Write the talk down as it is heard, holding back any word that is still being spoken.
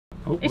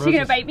Oh, Is she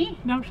gonna bite me?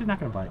 No, she's not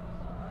gonna bite.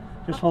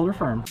 Just hold her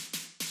firm.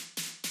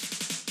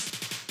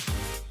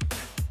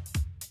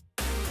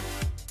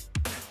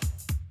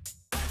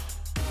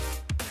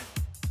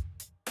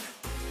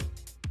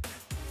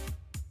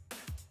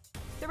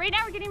 So right now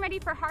we're getting ready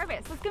for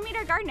harvest. Let's go meet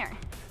our gardener.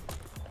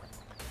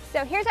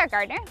 So here's our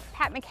gardener,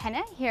 Pat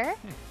McKenna here.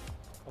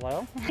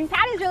 Hello. And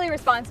Pat is really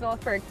responsible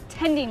for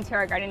tending to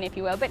our garden, if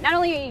you will, but not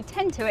only do you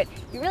tend to it,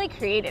 you really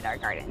created our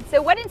garden.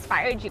 So what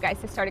inspired you guys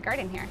to start a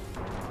garden here?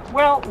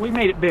 Well, we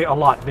made it big, a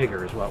lot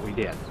bigger is what we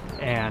did.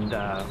 And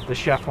the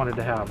chef wanted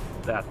to have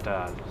that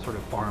sort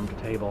of farm to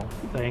table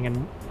thing,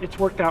 and it's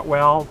worked out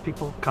well.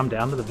 People come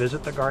down to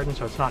visit the garden,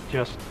 so it's not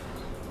just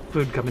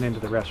food coming into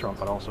the restaurant,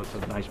 but also it's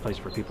a nice place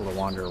for people to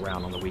wander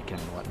around on the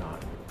weekend and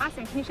whatnot.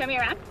 Awesome, can you show me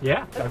around?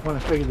 Yeah, I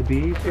want to show you the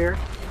bees here.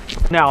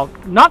 Now,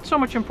 not so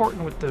much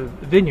important with the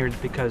vineyards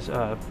because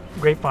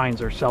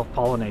grapevines are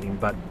self-pollinating,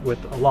 but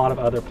with a lot of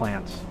other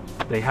plants,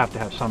 they have to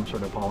have some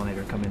sort of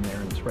pollinator come in there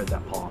and spread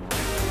that pollen.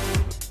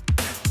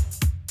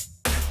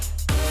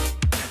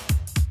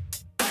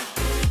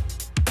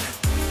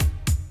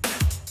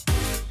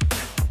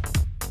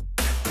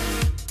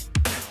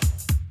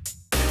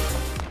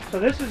 So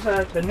this is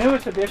the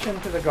newest addition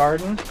to the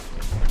garden.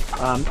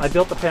 I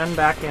built the pen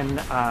back in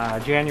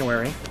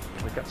January.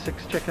 We've got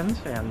 6 chickens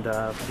and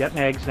getting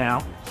eggs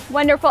now.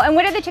 Wonderful, and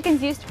what are the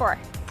chickens used for?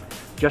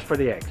 Just for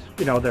the eggs.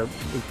 You know,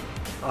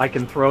 I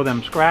can throw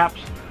them scraps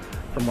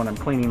from when I'm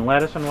cleaning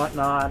lettuce and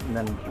whatnot, and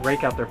then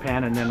rake out their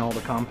pen, and then all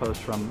the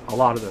compost from, a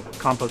lot of the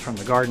compost from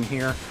the garden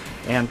here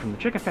and from the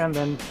chicken pen,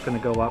 then it's going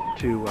to go up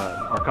to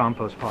our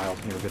compost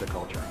piles near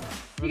viticulture.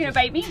 You gonna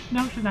bite me?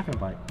 No, she's not going to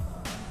bite.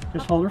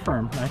 Just hold her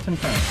firm, nice and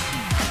firm.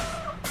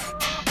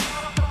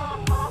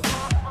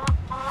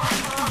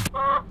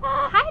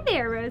 Hi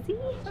there, Rosie.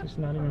 She's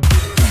not even...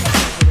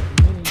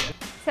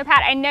 So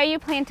Pat, I know you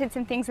planted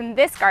some things in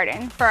this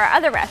garden for our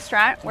other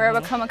restaurant, Where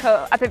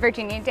Wacomico up at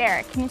Virginia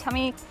Dare. Can you tell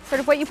me sort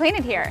of what you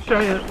planted here?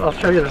 I'll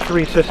show you the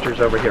 3 sisters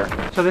over here.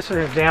 So this is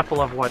an example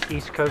of what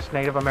East Coast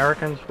Native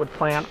Americans would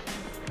plant.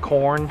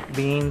 Corn,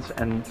 beans,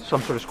 and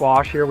some sort of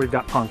squash. Here we've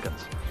got pumpkins.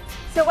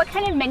 So what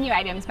kind of menu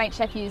items might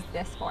Chef use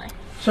this for?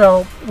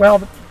 So, well,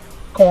 the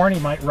corn, you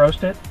might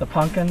roast it. The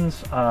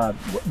pumpkins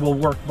will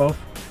work both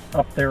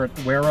up there at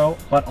the Wero,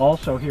 but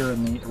also here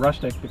in the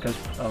rustic, because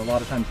a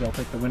lot of times they'll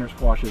take the winter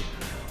squashes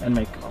and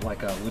make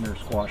like a winter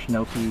squash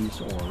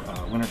gnocchis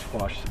or winter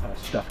squash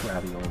stuffed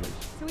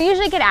raviolis. So we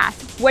usually get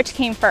asked, which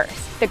came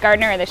first, the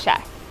gardener or the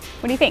chef?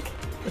 What do you think?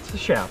 It's the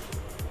chef.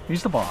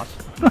 He's the boss.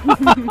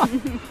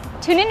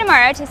 Tune in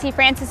tomorrow to see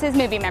Francis's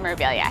movie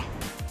memorabilia.